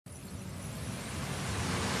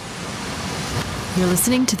You're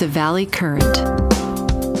listening to The Valley Current. So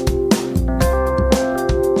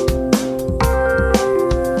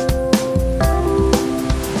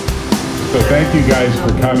thank you guys for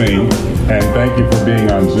coming, and thank you for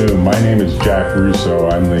being on Zoom. My name is Jack Russo.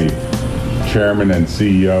 I'm the chairman and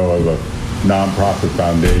CEO of a nonprofit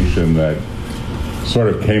foundation that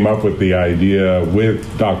sort of came up with the idea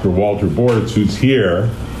with Dr. Walter Bortz, who's here,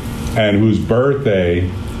 and whose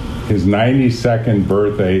birthday, his 92nd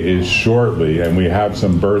birthday is shortly, and we have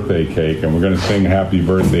some birthday cake, and we're going to sing happy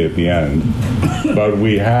birthday at the end. But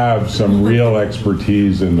we have some real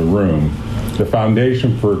expertise in the room. The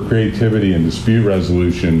Foundation for Creativity and Dispute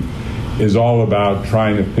Resolution is all about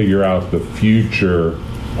trying to figure out the future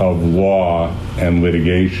of law and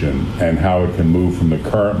litigation and how it can move from the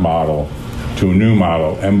current model to a new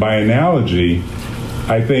model. And by analogy,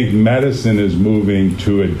 I think medicine is moving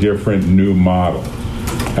to a different new model.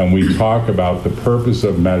 And we talk about the purpose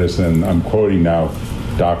of medicine, I'm quoting now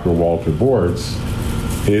Dr. Walter Bortz,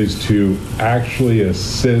 is to actually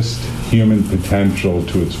assist human potential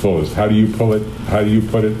to its fullest. How do you put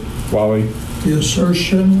it, Wally? The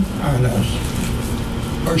assertion and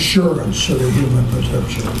assurance of the human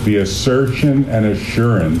potential. The assertion and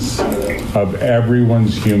assurance of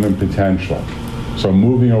everyone's human potential. So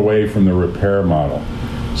moving away from the repair model.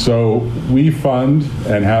 So we fund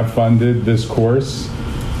and have funded this course.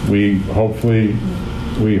 We hopefully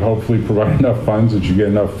provide enough funds that you get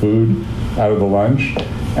enough food out of the lunch.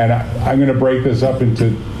 And I'm going to break this up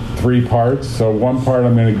into 3 parts. So one part,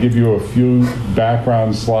 I'm going to give you a few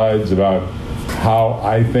background slides about how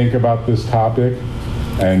I think about this topic.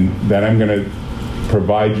 And then I'm going to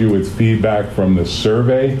provide you with feedback from the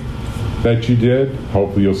survey that you did.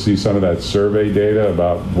 Hopefully you'll see some of that survey data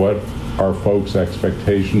about what are folks'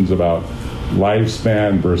 expectations about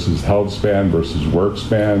lifespan versus health span versus work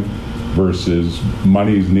span versus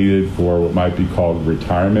monies needed for what might be called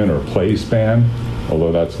retirement or play span,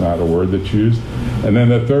 although that's not a word that's used. And then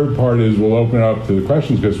the third part is we'll open it up to the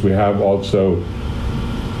questions because we have also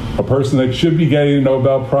a person that should be getting a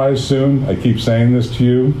Nobel Prize soon. I keep saying this to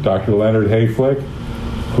you, Dr. Leonard Hayflick,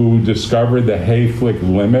 who discovered the Hayflick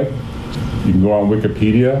limit. You can go on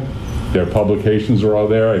Wikipedia. Their publications are all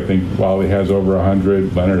there. I think Wally has over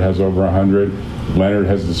 100. Leonard has over 100. Leonard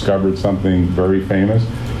has discovered something very famous.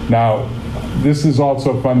 Now, this is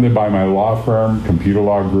also funded by my law firm, Computer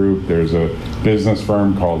Law Group. There's a business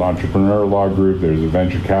firm called Entrepreneur Law Group. There's a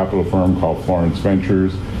venture capital firm called Florence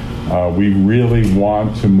Ventures. We really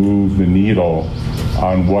want to move the needle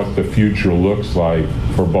on what the future looks like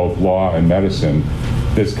for both law and medicine.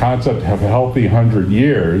 This concept of a healthy 100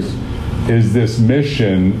 years is this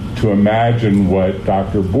mission to imagine what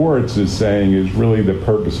Dr. Bortz is saying is really the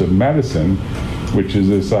purpose of medicine, which is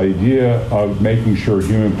this idea of making sure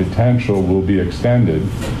human potential will be extended,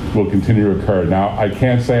 will continue to occur. Now, I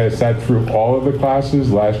can't say I sat through all of the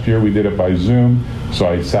classes. Last year we did it by Zoom, so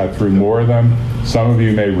I sat through more of them. Some of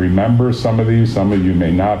you may remember some of these, some of you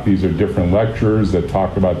may not. These are different lectures that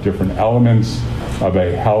talk about different elements of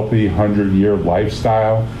a healthy 100-year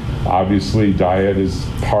lifestyle. Obviously, diet is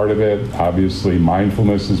part of it. Obviously,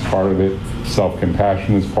 mindfulness is part of it.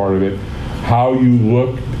 Self-compassion is part of it. How you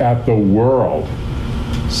look at the world.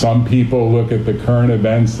 Some people look at the current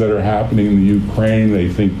events that are happening in the Ukraine. They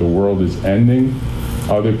think the world is ending.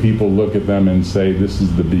 Other people look at them and say this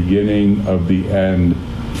is the beginning of the end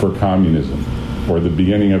for communism, or the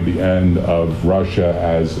beginning of the end of Russia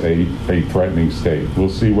as a threatening state. We'll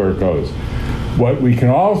see where it goes. What we can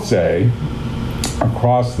all say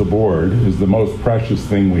across the board is the most precious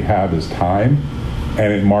thing we have is time,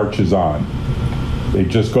 and it marches on. It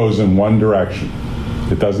just goes in one direction.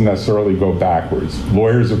 It doesn't necessarily go backwards.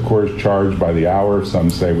 Lawyers, of course, charge by the hour.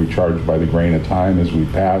 Some say we charge by the grain of time as we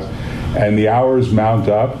pass. And the hours mount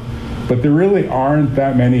up, but there really aren't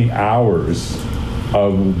that many hours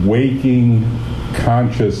of waking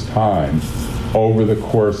conscious time over the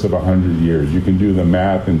course of 100 years. You can do the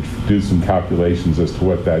math and do some calculations as to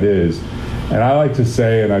what that is. And I like to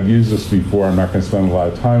say, and I've used this before, I'm not going to spend a lot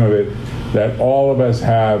of time of it, that all of us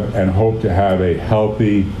have and hope to have a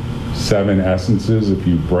healthy 7 essences. If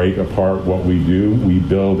you break apart what we do, we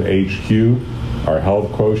build HQ, our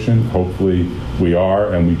health quotient. Hopefully we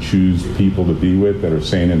are, and we choose people to be with that are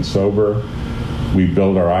sane and sober. We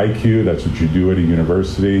build our IQ. That's what you do at a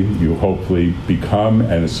university. You hopefully become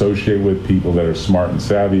and associate with people that are smart and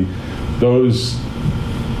savvy. Those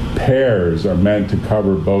pairs are meant to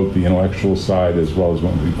cover both the intellectual side as well as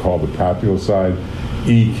what we call the practical side.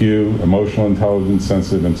 EQ, emotional intelligence,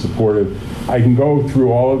 sensitive and supportive. I can go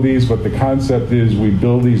through all of these, but the concept is we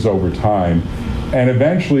build these over time. And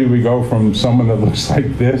eventually we go from someone that looks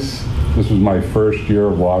like this This was my first year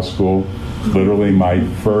of law school, literally my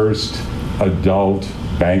first adult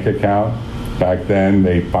bank account. Back then,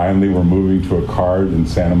 they finally were moving to a card in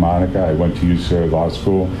Santa Monica. I went to UCLA Law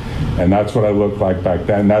School, and that's what I looked like back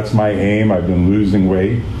then. That's my aim. I've been losing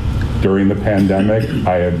weight. During the pandemic,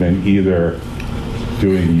 I have been either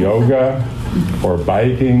doing yoga or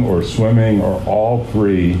biking or swimming or all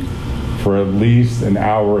three for at least an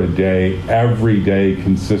hour a day, every day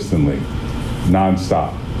consistently,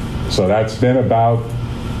 nonstop. So that's been about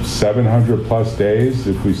 700 plus days,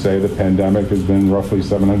 if we say the pandemic has been roughly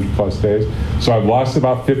 700 plus days. So I've lost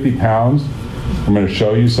about 50 pounds. I'm going to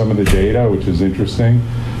show you some of the data, which is interesting.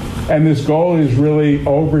 And this goal is really,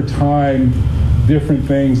 over time, different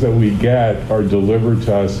things that we get are delivered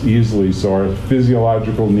to us easily. So our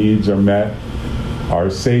physiological needs are met, our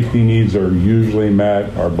safety needs are usually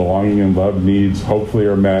met, our belonging and love needs hopefully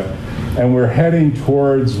are met. And we're heading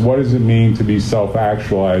towards, what does it mean to be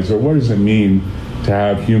self-actualized, or what does it mean to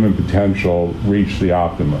have human potential reach the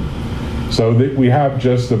optimum? So that we have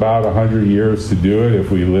just about 100 years to do it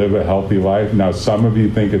if we live a healthy life. Now, some of you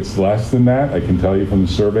think it's less than that. I can tell you from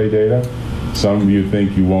the survey data. Some of you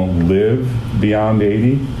think you won't live beyond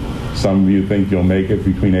 80. Some of you think you'll make it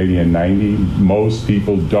between 80 and 90. Most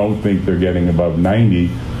people don't think they're getting above 90.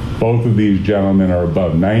 Both of these gentlemen are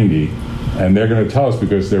above 90. And they're going to tell us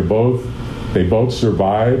because they both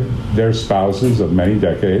survived their spouses of many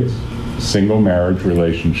decades, single marriage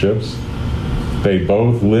relationships. They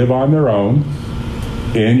both live on their own,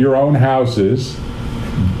 in your own houses,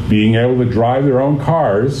 being able to drive their own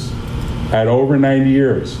cars at over 90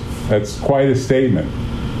 years. That's quite a statement,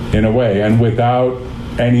 in a way, and without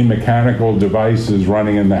any mechanical devices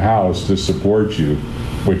running in the house to support you,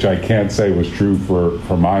 which I can't say was true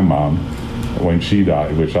for my mom when she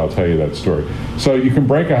died, which I'll tell you that story. So you can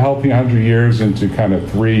break a healthy 100 years into kind of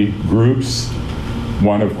three groups.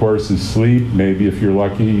 One, of course, is sleep. Maybe if you're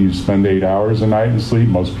lucky, you spend 8 hours a night in sleep.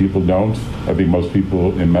 Most people don't. I think most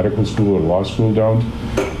people in medical school or law school don't.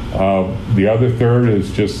 The other third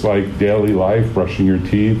is just like daily life, brushing your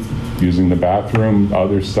teeth, using the bathroom,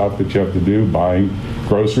 other stuff that you have to do, buying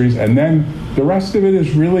groceries. And then the rest of it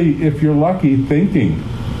is really, if you're lucky, thinking.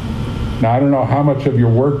 Now, I don't know how much of your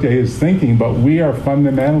workday is thinking, but we are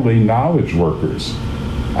fundamentally knowledge workers.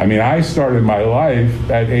 I mean, I started my life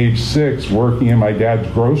at age 6 working in my dad's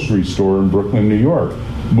grocery store in Brooklyn, New York,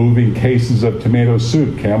 moving cases of tomato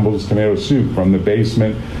soup, Campbell's tomato soup, from the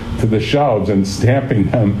basement to the shelves and stamping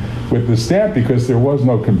them with the stamp because there was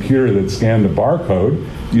no computer that scanned the barcode.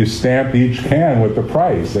 You stamped each can with the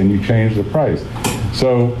price and you changed the price.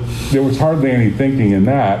 So there was hardly any thinking in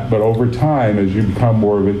that, but over time, as you become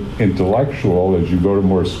more of an intellectual, as you go to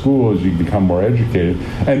more school, as you become more educated,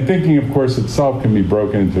 and thinking, of course, itself can be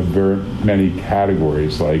broken into very many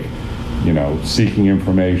categories, like, you know, seeking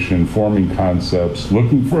information, forming concepts,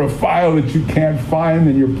 looking for a file that you can't find,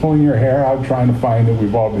 and you're pulling your hair out trying to find it.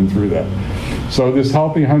 We've all been through that. So this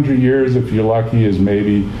healthy 100 years, if you're lucky, is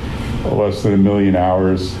maybe less than 1 million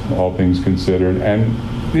hours, all things considered. And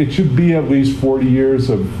it should be at least 40 years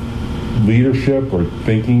of leadership or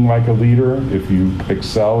thinking like a leader if you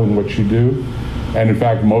excel in what you do. And in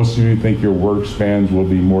fact, most of you think your work spans will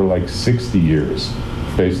be more like 60 years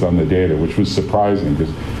based on the data, which was surprising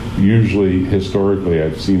because usually, historically,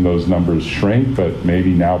 I've seen those numbers shrink, but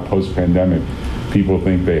maybe now post-pandemic, people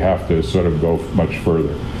think they have to sort of go much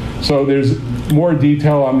further. So there's more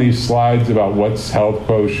detail on these slides about what's health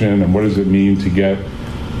quotient and what does it mean to get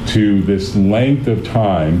to this length of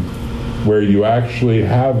time where you actually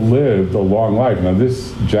have lived a long life. Now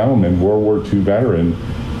this gentleman, World War II veteran,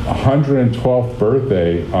 112th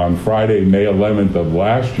birthday on Friday, May 11th of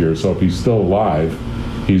last year, so if he's still alive,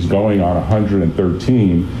 he's going on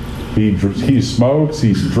 113. He smokes,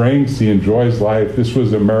 he drinks, he enjoys life. This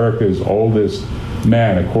was America's oldest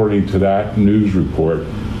man, according to that news report.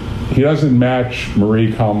 He doesn't match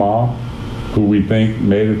Marie Calment, who we think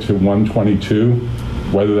made it to 122.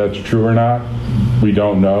 Whether that's true or not, we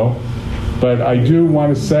don't know. But I do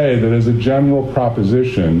want to say that as a general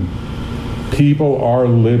proposition, people are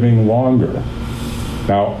living longer.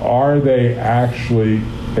 Now, are they actually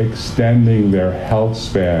extending their health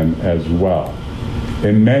span as well?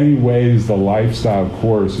 In many ways, the lifestyle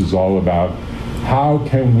course is all about how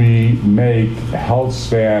can we make health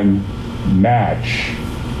span match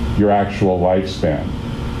your actual lifespan.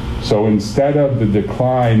 So instead of the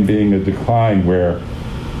decline being a decline where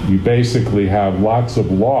you basically have lots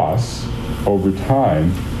of loss over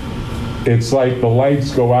time, it's like the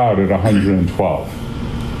lights go out at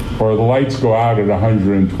 112, or the lights go out at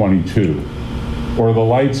 122, or the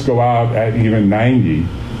lights go out at even 90,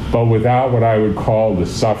 but without what I would call the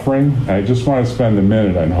suffering. And I just want to spend a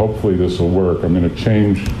minute, and hopefully this will work. I'm going to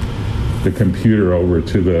change the computer over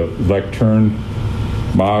to the lectern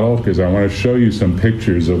model because I want to show you some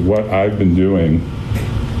pictures of what I've been doing.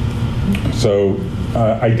 So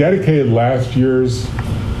I dedicated last year's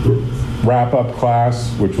wrap-up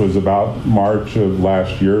class, which was about March of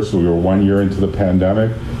last year, so we were 1 year into the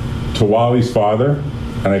pandemic, to Wally's father.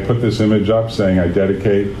 And I put this image up saying I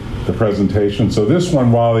dedicate the presentation. So this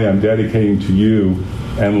one, Wally, I'm dedicating to you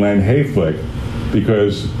and Len Hayflick,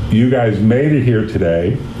 because you guys made it here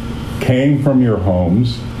today, came from your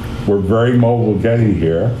homes, were very mobile getting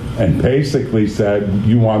here, and basically said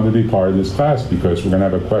you wanted to be part of this class because we're going to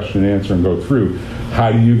have a question and answer and go through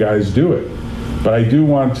how do you guys do it. But I do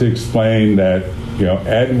want to explain that,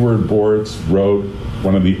 Edward Bortz wrote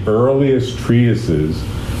one of the earliest treatises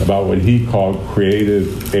about what he called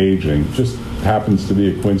creative aging. Just happens to be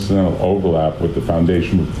a coincidental overlap with the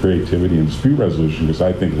foundation of creativity and dispute resolution, because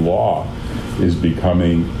I think law is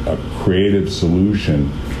becoming a creative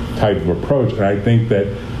solution type of approach. And I think that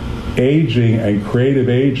aging and creative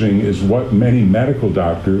aging is what many medical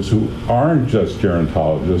doctors who aren't just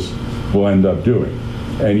gerontologists will end up doing.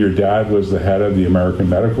 And your dad was the head of the American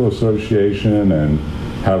Medical Association and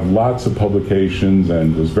had lots of publications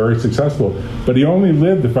and was very successful. But he only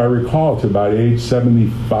lived, if I recall, to about age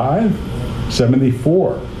 75,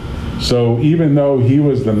 74. So even though he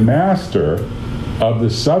was the master of the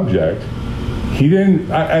subject, he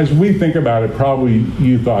didn't, as we think about it, probably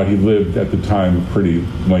you thought he lived at the time a pretty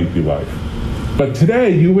lengthy life. But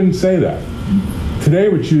today, you wouldn't say that. Today,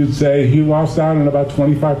 what you would say, he lost out on about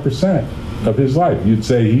 25% of his life. You'd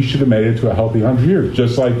say he should have made it to a healthy 100 years,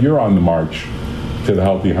 just like you're on the march to the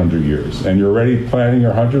healthy 100 years. And you're already planning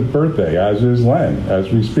your 100th birthday, as is Len, as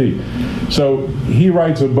we speak. So he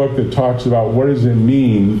writes a book that talks about what does it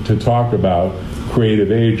mean to talk about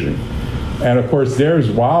creative aging. And of course, there's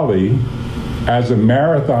Wally as a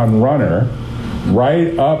marathon runner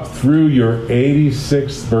right up through your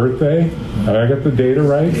 86th birthday. Have I got the data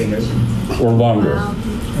right? Or longer? Wow.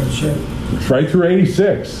 That's it. Right through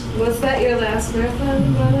 86. Was that your last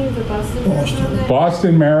marathon, Wally? The Boston Marathon?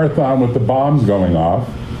 Boston Marathon with the bombs going off.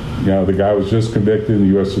 The guy was just convicted, and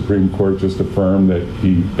the U.S. Supreme Court just affirmed that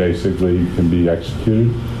he basically can be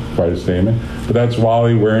executed. Quite a statement. But that's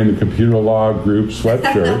Wally wearing the computer law group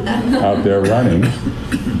sweatshirt out there running.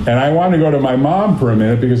 And I want to go to my mom for a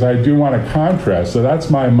minute because I do want to contrast. So that's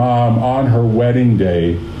my mom on her wedding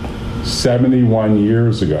day 71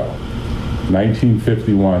 years ago.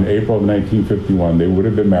 1951, April of 1951. They would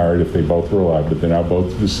have been married if they both were alive, but they're now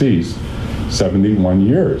both deceased. 71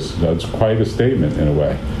 years. That's quite a statement in a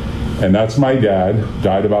way. And that's my dad.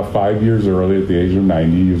 Died about 5 years early at the age of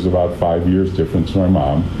 90. He was about 5 years difference to my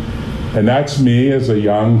mom. And that's me as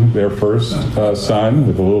their first son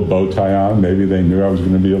with a little bow tie on. Maybe they knew I was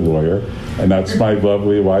going to be a lawyer. And that's my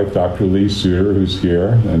lovely wife, Dr. Lee Suter, who's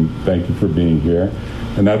here. And thank you for being here.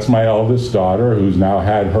 And that's my eldest daughter, who's now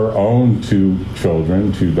had her own 2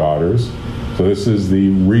 children, 2 daughters. So this is the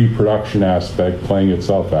reproduction aspect playing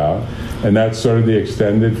itself out. And that's sort of the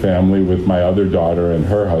extended family with my other daughter and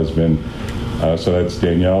her husband. So that's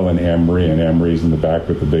Danielle and Anne-Marie. And Anne-Marie's in the back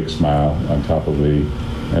with a big smile on top of Lee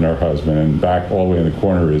and her husband. And back all the way in the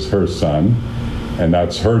corner is her son. And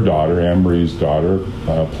that's her daughter, Anne-Marie's daughter,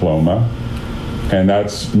 Paloma. And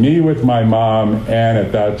that's me with my mom, and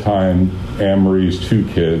at that time, Anne-Marie's 2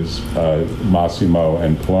 kids, Massimo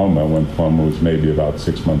and Paloma, when Paloma was maybe about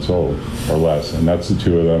 6 months old or less. And that's the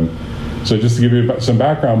 2 of them. So just to give you some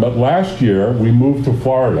background, but last year we moved to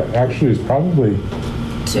Florida. Actually, it's probably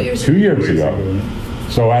 2 years ago.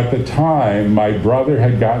 So at the time, my brother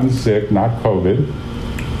had gotten sick, not COVID.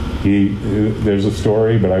 There's a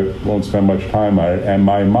story, but I won't spend much time on it. And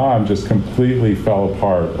my mom just completely fell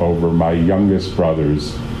apart over my youngest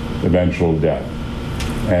brother's eventual death.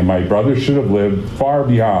 And my brother should have lived far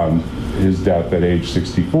beyond his death at age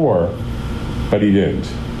 64, but he didn't.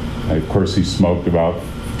 And of course, he smoked about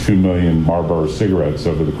 2 million Marlboro cigarettes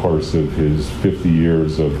over the course of his 50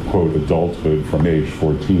 years of, quote, adulthood from age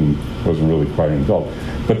 14. Wasn't really quite an adult.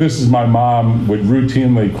 But this is my mom would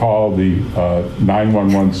routinely call the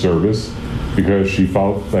 911 service because she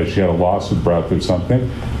felt that she had a loss of breath or something.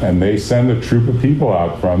 And they send a troop of people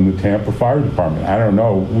out from the Tampa Fire Department. I don't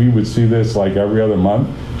know, we would see this like every other month.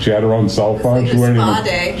 She had her own cell phone. She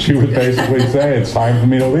would basically say, it's time for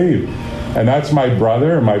me to leave. And that's my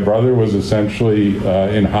brother. My brother was essentially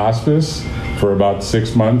in hospice for about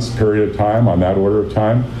 6 months period of time on that order of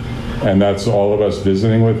time. And that's all of us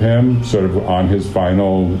visiting with him, sort of on his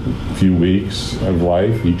final few weeks of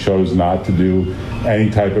life. He chose not to do any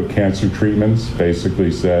type of cancer treatments,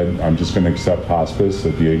 basically said, I'm just going to accept hospice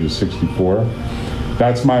at the age of 64.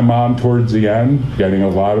 That's my mom towards the end, getting a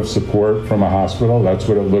lot of support from a hospital. That's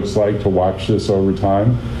what it looks like to watch this over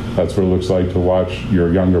time. That's what it looks like to watch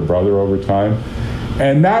your younger brother over time.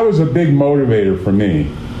 And that was a big motivator for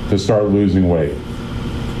me to start losing weight.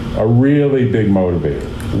 A really big motivator.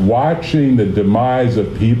 Watching the demise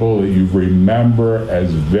of people that you remember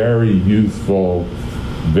as very youthful,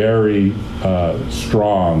 very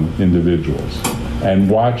strong individuals, and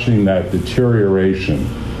watching that deterioration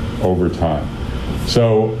over time.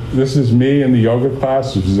 So this is me in the yoga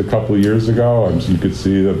class. This was a couple of years ago. You could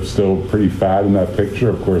see that I'm still pretty fat in that picture.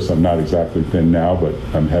 Of course, I'm not exactly thin now, but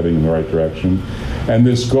I'm heading in the right direction. And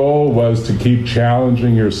this goal was to keep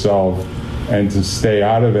challenging yourself and to stay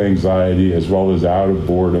out of anxiety as well as out of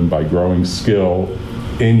boredom by growing skill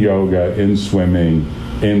in yoga, in swimming,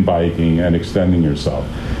 in biking, and extending yourself.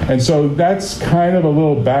 And so that's kind of a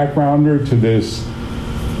little backgrounder to this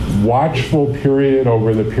watchful period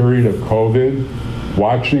over the period of COVID,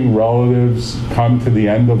 watching relatives come to the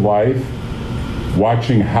end of life,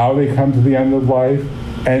 watching how they come to the end of life,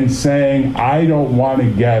 and saying, I don't want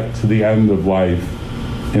to get to the end of life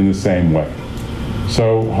in the same way.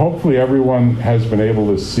 So hopefully everyone has been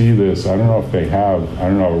able to see this. I don't know if they have. I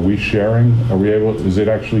don't know. Are we sharing? Are we able? Is it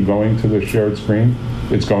actually going to the shared screen?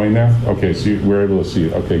 It's going there? Okay, so we're able to see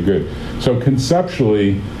it. Okay, good. So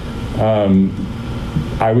conceptually,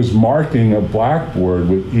 I was marking a blackboard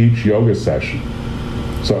with each yoga session.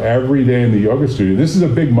 So every day in the yoga studio, this is a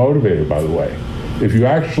big motivator, by the way. If you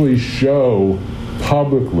actually show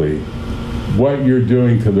publicly what you're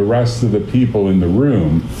doing to the rest of the people in the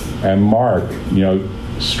room and mark,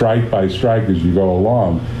 strike by strike as you go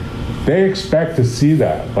along, they expect to see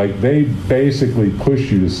that. Like, they basically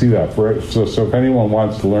push you to see that. So if anyone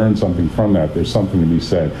wants to learn something from that, there's something to be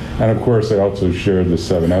said. And of course, I also shared the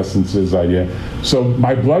 7 essences idea. So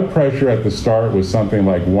my blood pressure at the start was something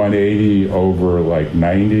like 180 over like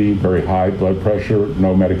 90, very high blood pressure,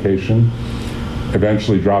 no medication.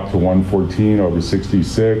 Eventually dropped to 114 over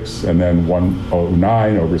 66, and then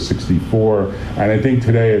 109 over 64. And I think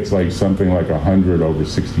today it's like something like 100 over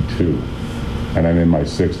 62. And I'm in my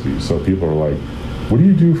 60s. So people are like, what do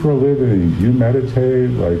you do for a living? Do you meditate?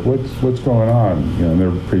 Like, what's going on? And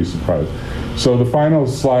they're pretty surprised. So the final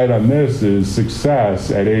slide on this is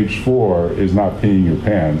success at age 4 is not peeing your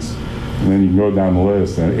pants. And then you can go down the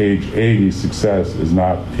list, and at age 80, success is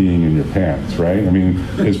not peeing in your pants, right? I mean,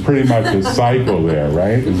 it's pretty much a cycle there,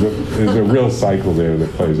 right? There's a real cycle there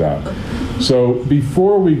that plays out. So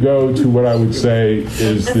before we go to what I would say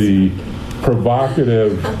is the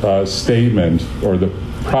provocative statement, or the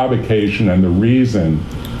provocation and the reason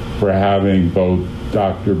for having both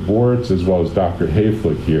Dr. Bortz as well as Dr.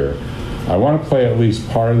 Hayflick here, I want to play at least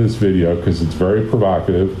part of this video because it's very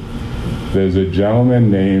provocative. There's a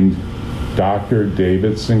gentleman named Dr.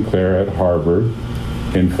 David Sinclair at Harvard.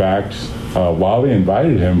 In fact, Wally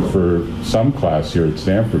invited him for some class here at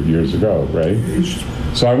Stanford years ago, right?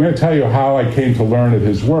 So I'm going to tell you how I came to learn of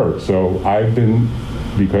his work. So I've been,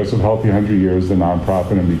 because of Healthy 100 Years, the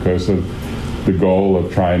nonprofit, and because of the goal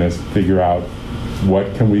of trying to figure out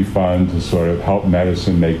what can we fund to sort of help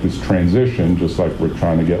medicine make this transition, just like we're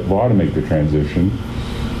trying to get law to make the transition,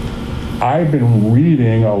 I've been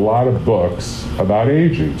reading a lot of books about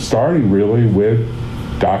aging, starting really with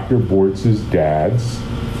Dr. Bortz's dad's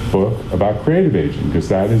book about creative aging, because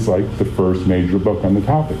that is like the first major book on the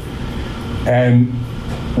topic. And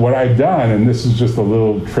what I've done, and this is just a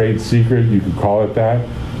little trade secret, you could call it that,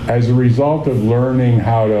 as a result of learning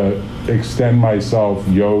how to extend myself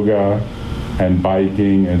yoga and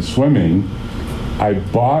biking and swimming, I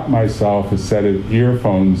bought myself a set of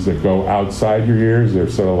earphones that go outside your ears. They're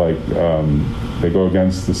sort of like, they go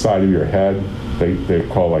against the side of your head. They're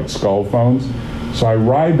called like skull phones. So I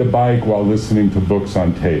ride the bike while listening to books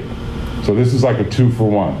on tape. So this is like a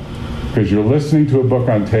 2-for-1, because you're listening to a book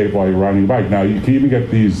on tape while you're riding the bike. Now, you can even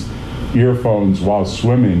get these earphones while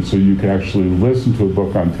swimming, so you can actually listen to a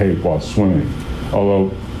book on tape while swimming.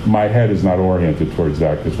 Although my head is not oriented towards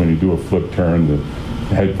that, because when you do a flip turn, the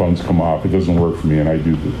headphones come off. It doesn't work for me, and I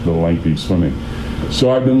do the lengthy swimming.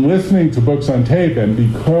 So I've been listening to books on tape, and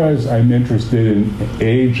because I'm interested in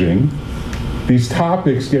aging, these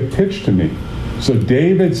topics get pitched to me. So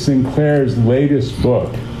David Sinclair's latest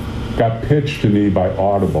book got pitched to me by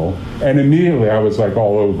Audible, and immediately I was like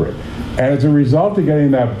all over it. And as a result of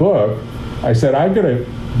getting that book, I said, I've got to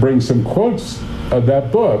bring some quotes of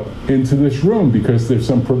that book into this room, because there's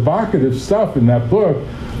some provocative stuff in that book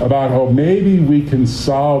about how maybe we can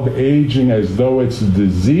solve aging as though it's a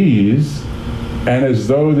disease and as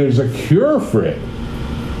though there's a cure for it.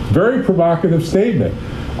 Very provocative statement.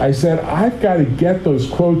 I said, I've got to get those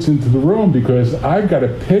quotes into the room because I've got to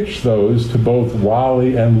pitch those to both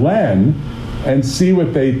Wally and Len and see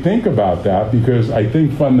what they think about that, because I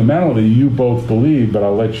think fundamentally you both believe, but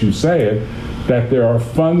I'll let you say it, that there are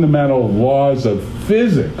fundamental laws of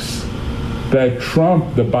physics that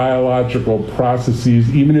trump the biological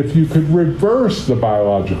processes. Even if you could reverse the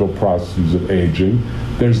biological processes of aging,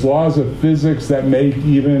 there's laws of physics that make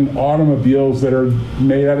even automobiles that are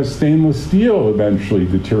made out of stainless steel eventually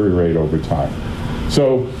deteriorate over time.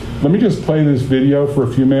 So let me just play this video for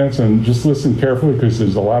a few minutes and just listen carefully, because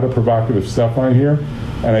there's a lot of provocative stuff on here,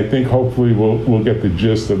 and I think hopefully we'll get the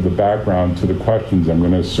gist of the background to the questions I'm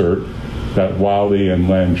going to assert that Wally and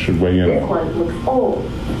Len should weigh in on. This one looks old,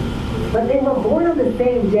 but they were born on the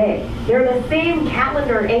same day. They're the same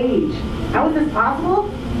calendar age. How is this possible?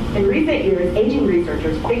 In recent years, aging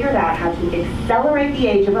researchers figured out how to accelerate the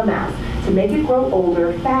age of a mouse to make it grow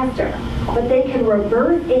older faster. But they can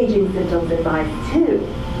reverse aging symptoms in mice too.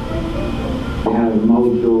 They have a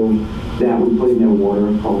molecule that we put in their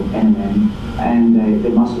water called NMN, and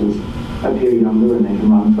their muscles appear younger and they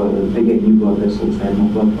can run further. They get new blood vessels, they have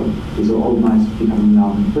more blood flow. These are old mice becoming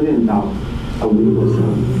numb within about a week or so.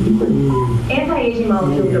 Anti-aging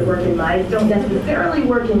molecules that work in mice don't necessarily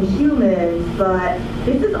work in humans, but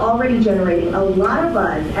this is already generating a lot of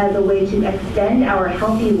buzz as a way to extend our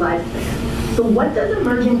healthy lifespan. So what does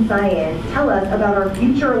emerging science tell us about our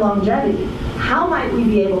future longevity? How might we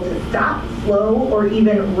be able to stop, slow, or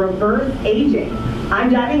even reverse aging?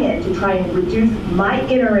 I'm diving in to try and reduce my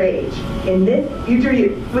inner age in this Future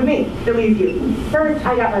You with me, Delise You. First,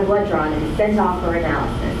 I got my blood drawn and sent off for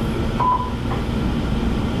analysis.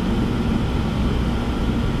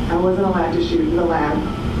 I wasn't allowed to shoot in the lab.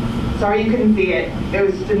 Sorry you couldn't see it. It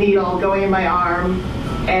was just a needle going in my arm,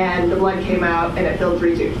 and the blood came out, and it filled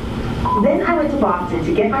 3 tubes. Then I went to Boston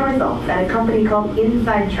to get my results at a company called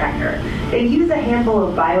Inside Tracker. They use a handful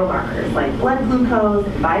of biomarkers like blood glucose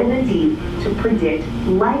and vitamin D to predict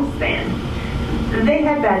lifespan. They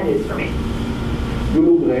had bad news for me. You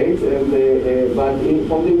look great, but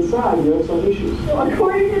on the inside you have some issues. Well,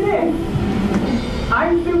 according to this,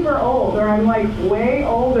 I'm super old, or I'm like way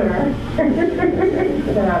older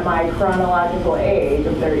than at my chronological age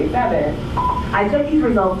of 37. I took these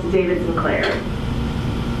results to David Sinclair.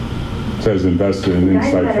 It says invested in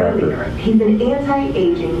Inside Tracker. He's an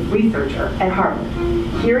anti-aging researcher at Harvard.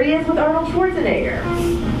 Here he is with Arnold Schwarzenegger,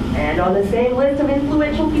 and on the same list of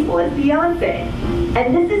influential people as Beyonce.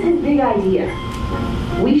 And this is his big idea.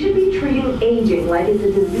 We should be treating aging like it's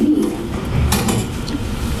a disease.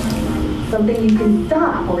 Something you can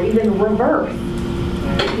stop or even reverse.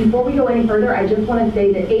 Before we go any further, I just want to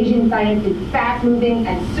say that aging science is fast-moving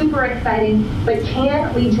and super exciting, but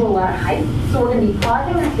can lead to a lot of hype. So we're going to be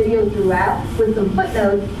pausing this video throughout with some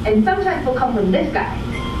footnotes, and sometimes they'll come from this guy,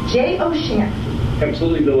 Jay O'Shaughnessy.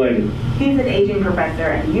 Absolutely delighted. He's an aging professor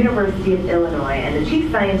at the University of Illinois and the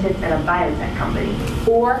chief scientist at a biotech company.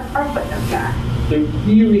 Or our footnote guy. There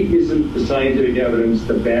really isn't the scientific evidence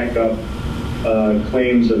to back up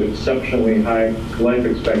claims of exceptionally high life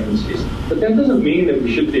expectancies. But that doesn't mean that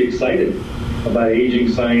we should be excited about aging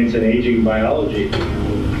science and aging biology.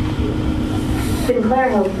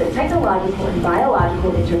 Sinclair hopes that technological and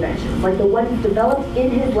biological interventions, like the ones developed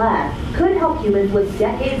in his lab, could help humans live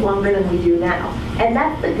decades longer than we do now. And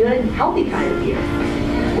that's the good, healthy kind of years.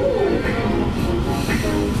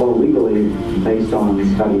 Well, we believe, based on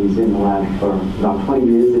studies in the lab for about 20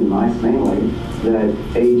 years in mice mainly, that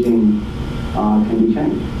aging can be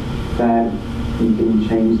changed. That you can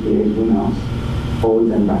change the age of the mouse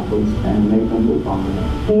forwards and backwards and make them live longer.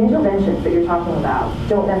 The interventions that you're talking about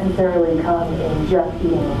don't necessarily come in just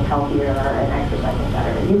eating healthier and exercising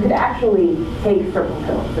better. You could actually take certain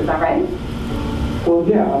pills, is that right? Well,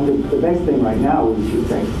 yeah, the best thing right now is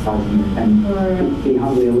just exercising and be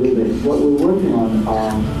hungry a little bit. What we're working on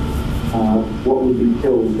are what would be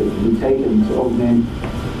pills that could be taken to augment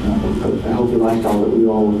a healthy lifestyle that we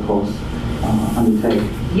all, of course, undertake.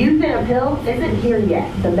 Using a pill isn't here yet.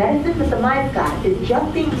 The medicine that the mice got is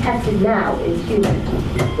just being tested now in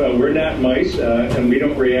humans. Well, we're not mice, and we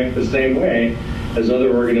don't react the same way as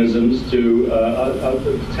other organisms to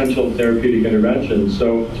potential therapeutic interventions.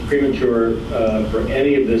 So it's premature for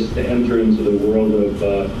any of this to enter into the world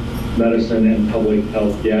of medicine and public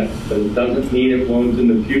health yet, but it doesn't mean it won't in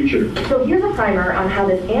the future. So here's a primer on how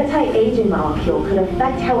this anti-aging molecule could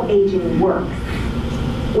affect how aging works.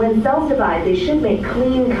 When cells divide, they should make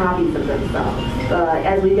clean copies of themselves. But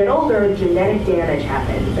as we get older, genetic damage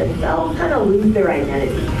happens, and cells kind of lose their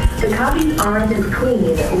identity. The copies aren't as clean,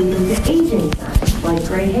 leading to aging signs like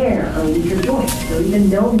gray hair or weaker joints, or even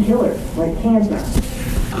known killers like cancer.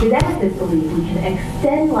 Geneticists believe we can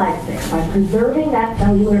extend lifespan by preserving that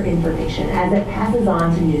cellular information as it passes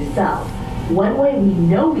on to new cells. One way we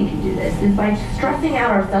know we can do this is by stressing out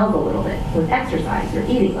our cells a little bit with exercise or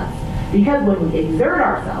eating less. Because when we exert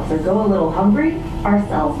ourselves or go a little hungry, our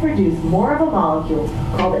cells produce more of a molecule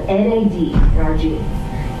called NAD in our genes.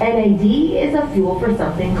 NAD is a fuel for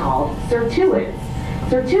something called sirtuins.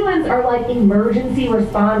 Sirtuins are like emergency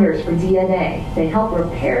responders for DNA. They help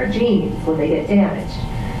repair genes when they get damaged.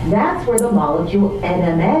 That's where the molecule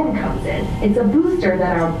NMN comes in. It's a booster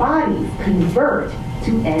that our bodies convert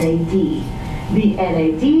to NAD. The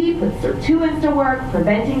NAD puts sirtuins to work,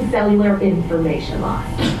 preventing cellular information loss.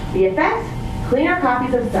 The effect? Cleaner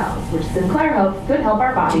copies of cells, which Sinclair hopes could help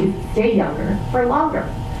our bodies stay younger for longer.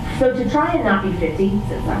 So to try and not be 50,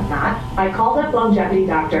 since I'm not, I called up longevity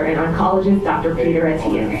doctor and oncologist Dr. Peter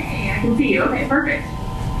Attia. Okay, I can see you. Okay, perfect.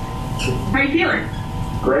 How are you feeling?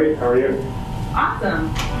 Great, how are you?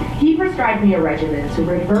 Awesome. He prescribed me a regimen to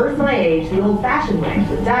reverse my age the old-fashioned way,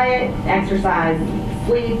 with diet, exercise,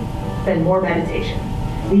 sleep, and more meditation.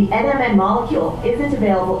 The NMN molecule isn't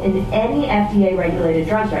available in any FDA-regulated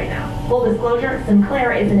drugs right now. Full disclosure,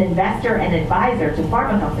 Sinclair is an investor and advisor to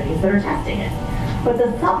pharma companies that are testing it. But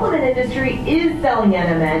the supplement industry is selling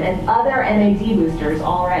NMN and other NAD boosters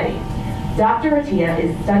already. Dr. Attia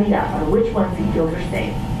is studied up on which ones he feels are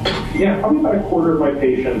safe. Yeah, probably about a quarter of my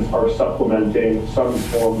patients are supplementing some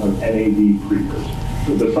form of NAD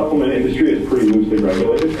precursor. The supplement industry is pretty loosely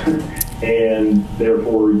regulated, and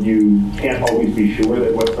therefore you can't always be sure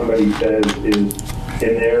that what somebody says is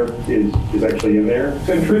in there is actually in there.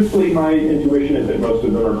 And truthfully, my intuition is that most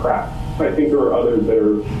of them are crap. I think there are others that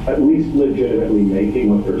are at least legitimately making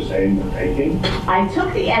what they're saying they're making. I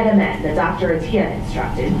took the NMN that Dr. Attia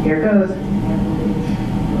instructed. Here goes.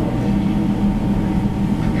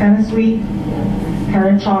 Kind of sweet,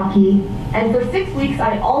 kind of chalky. And for 6 weeks,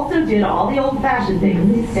 I also did all the old-fashioned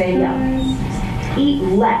things to stay young. Eat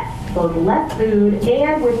less, both less food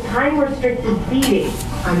and with time-restricted feeding.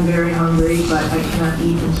 I'm very hungry, but I cannot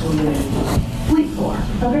eat until noon. Sleep more.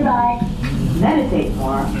 Okay, bye. Meditate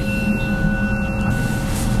more.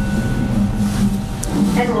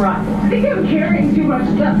 And run. I think I'm carrying too much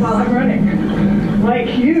stuff while I'm running.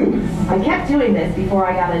 Like you. I kept doing this before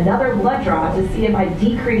I got another blood draw to see if I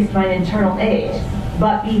decreased my internal age.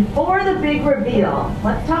 But before the big reveal,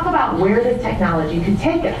 let's talk about where this technology could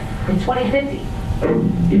take us in 2050.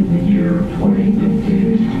 In the year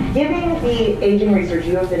 2050. Given the aging research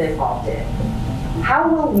you have been involved in, how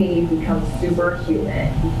will we become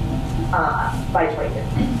superhuman by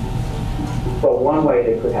 2050? Well, one way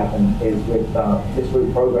that could happen is with this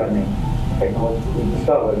reprogramming technology we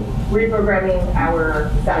discovered. Reprogramming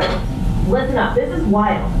our cells. Listen up, this is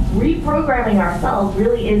wild. Reprogramming our cells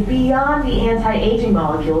really is beyond the anti-aging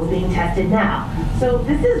molecules being tested now. So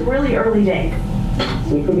this is really early days.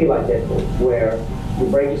 So it could be like Deadpool, where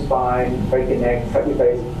you break your spine, break your neck, cut your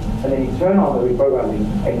face, and then you turn on the reprogramming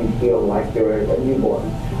and you feel like you're a newborn.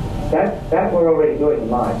 That we're already doing in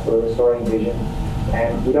mice. We're restoring vision.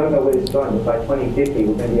 And we don't know where it's going, but by 2050,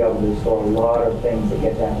 we're going to be able to restore a lot of things that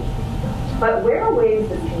get damaged. But where are ways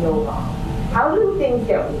this can go wrong? How do things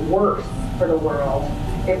get worse for the world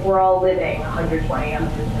if we're all living 120,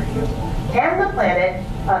 130 years old? Can the planet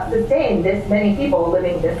sustain this many people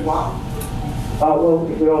living this long? Well,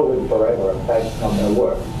 if we all live forever, that's not going to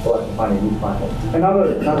work. We'll have to find a new planet.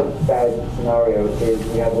 Another bad scenario is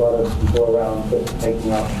we have a lot of people around just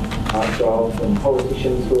taking up jobs and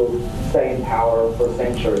politicians who will stay in power for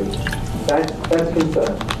centuries. That's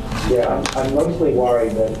concern. Yeah, I'm mostly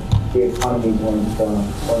worried that the economies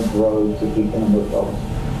won't grow to keep the number of jobs.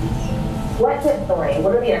 What's it for?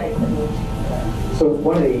 What are the ethics that need to be considered? So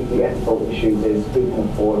one of the ethical issues is who can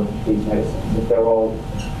afford these medicines. If they're all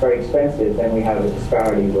very expensive, then we have a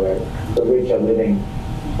disparity where the rich are living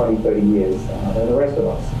 20, 30 years than the rest of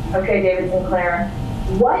us. Okay, David Sinclair,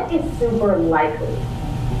 what is super likely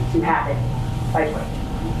to happen by 2050?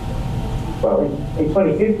 Well, in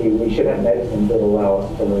 2050, we should have medicines that allow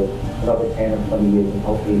us to live another 10 or 20 years in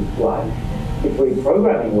healthy life. If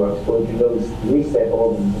reprogramming works, we can those reset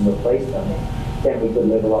organs and replace them, then we could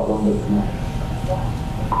live a lot longer than that.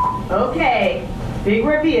 Okay, big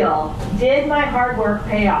reveal. Did my hard work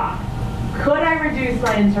pay off? Could I reduce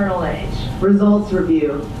my internal age? Results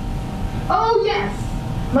review. Oh yes,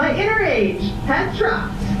 my inner age has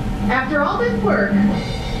dropped. After all this work,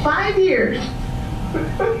 5 years.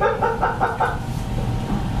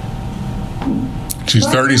 She's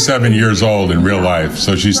 37 years old in real life,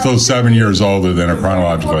 so she's still 7 years older than her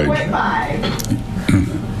chronological age.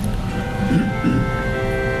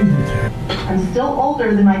 4.5. I'm still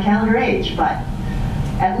older than my calendar age, but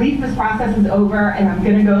at least this process is over and I'm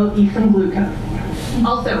gonna go eat some glucose.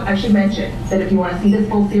 Also, I should mention that if you want to see this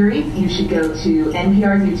full series, you should go to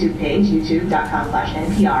NPR's YouTube page,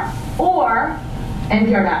 youtube.com/NPR, or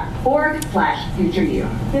npr.org/futureyou.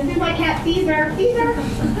 This is my cat Caesar.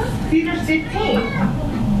 Caesar's 15.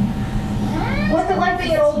 What's it like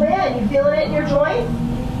being an old man? You feeling it in your joints?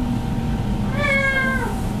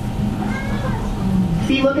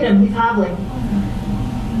 See, look at him. He's hobbling.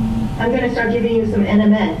 I'm going to start giving you some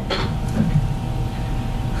NMN.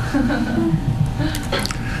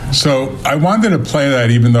 So I wanted to play that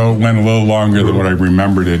even though it went a little longer than what I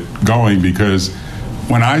remembered it going, because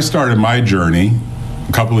when I started my journey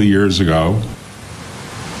a couple of years ago.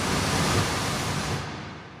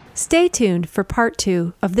 Stay tuned for part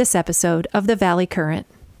 2 of this episode of The Valley Current.